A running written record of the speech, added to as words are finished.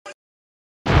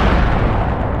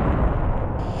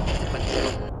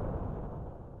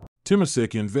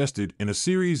Temasek invested in a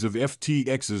series of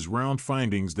FTX's round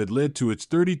findings that led to its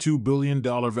 $32 billion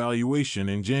valuation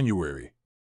in January.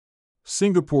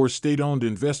 Singapore's state-owned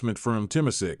investment firm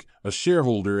Temasek, a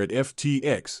shareholder at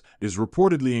FTX, is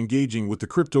reportedly engaging with the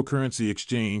cryptocurrency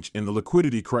exchange in the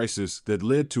liquidity crisis that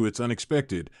led to its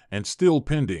unexpected, and still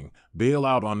pending,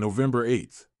 bailout on November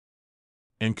 8.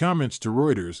 In comments to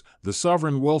Reuters, the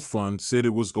sovereign wealth fund said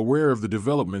it was aware of the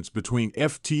developments between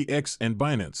FTX and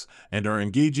Binance and are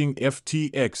engaging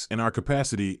FTX in our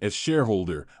capacity as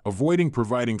shareholder, avoiding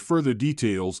providing further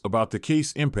details about the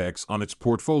case impacts on its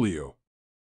portfolio.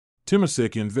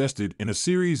 Temasek invested in a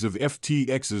series of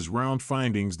FTX's round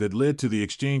findings that led to the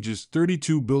exchange's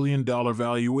 $32 billion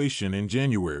valuation in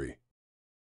January.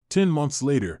 10 months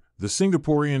later, the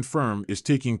Singaporean firm is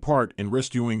taking part in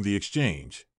rescuing the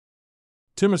exchange.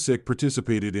 Temasek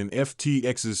participated in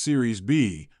FTX's Series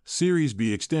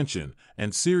B extension,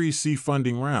 and Series C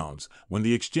funding rounds when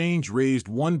the exchange raised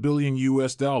 $1 billion,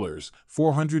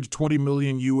 $420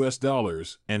 million,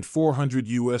 and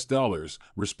 $400,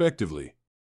 respectively.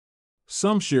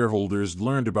 Some shareholders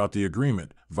learned about the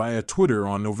agreement via Twitter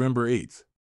on November 8.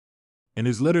 In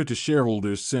his letter to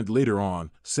shareholders sent later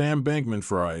on, Sam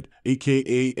Bankman-Fried,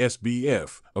 aka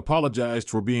SBF, apologized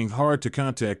for being hard to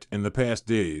contact in the past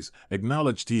days,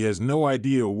 acknowledged he has no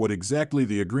idea what exactly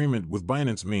the agreement with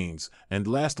Binance means, and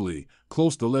lastly,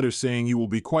 closed the letter saying he will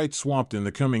be quite swamped in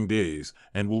the coming days,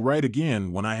 and will write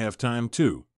again when I have time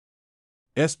to.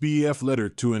 SBF letter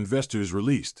to investors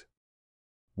released.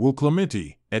 Will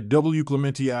Clementi, at W.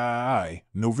 Clementi III,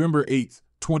 November 8,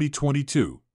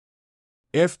 2022.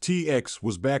 FTX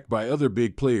was backed by other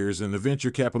big players in the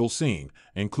venture capital scene,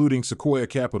 including Sequoia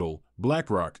Capital,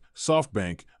 BlackRock,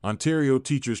 SoftBank, Ontario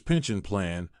Teachers Pension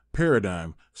Plan,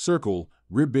 Paradigm, Circle,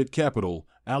 Ribbit Capital,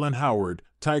 Alan Howard,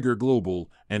 Tiger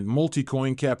Global, and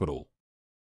Multicoin Capital.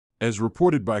 As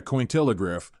reported by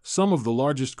Cointelegraph, some of the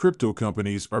largest crypto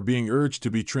companies are being urged to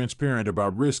be transparent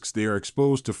about risks they are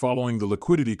exposed to following the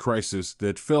liquidity crisis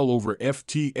that fell over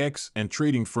FTX and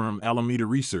trading firm Alameda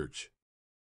Research.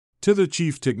 Tether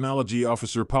Chief Technology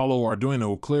Officer Paulo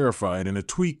Arduino clarified in a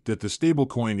tweet that the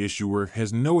stablecoin issuer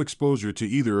has no exposure to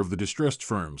either of the distressed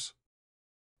firms.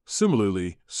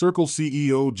 Similarly, Circle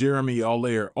CEO Jeremy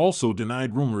Allaire also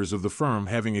denied rumors of the firm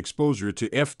having exposure to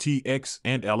FTX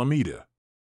and Alameda.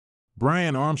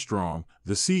 Brian Armstrong,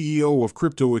 the CEO of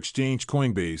crypto exchange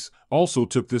Coinbase, also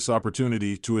took this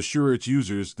opportunity to assure its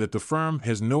users that the firm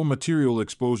has no material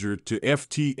exposure to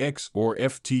FTX or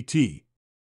FTT.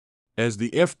 As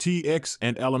the FTX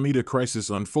and Alameda crisis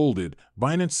unfolded,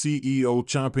 Binance CEO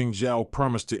Changpeng Zhao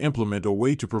promised to implement a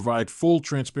way to provide full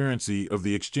transparency of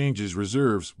the exchange's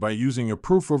reserves by using a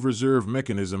proof-of-reserve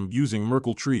mechanism using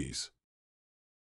Merkle trees.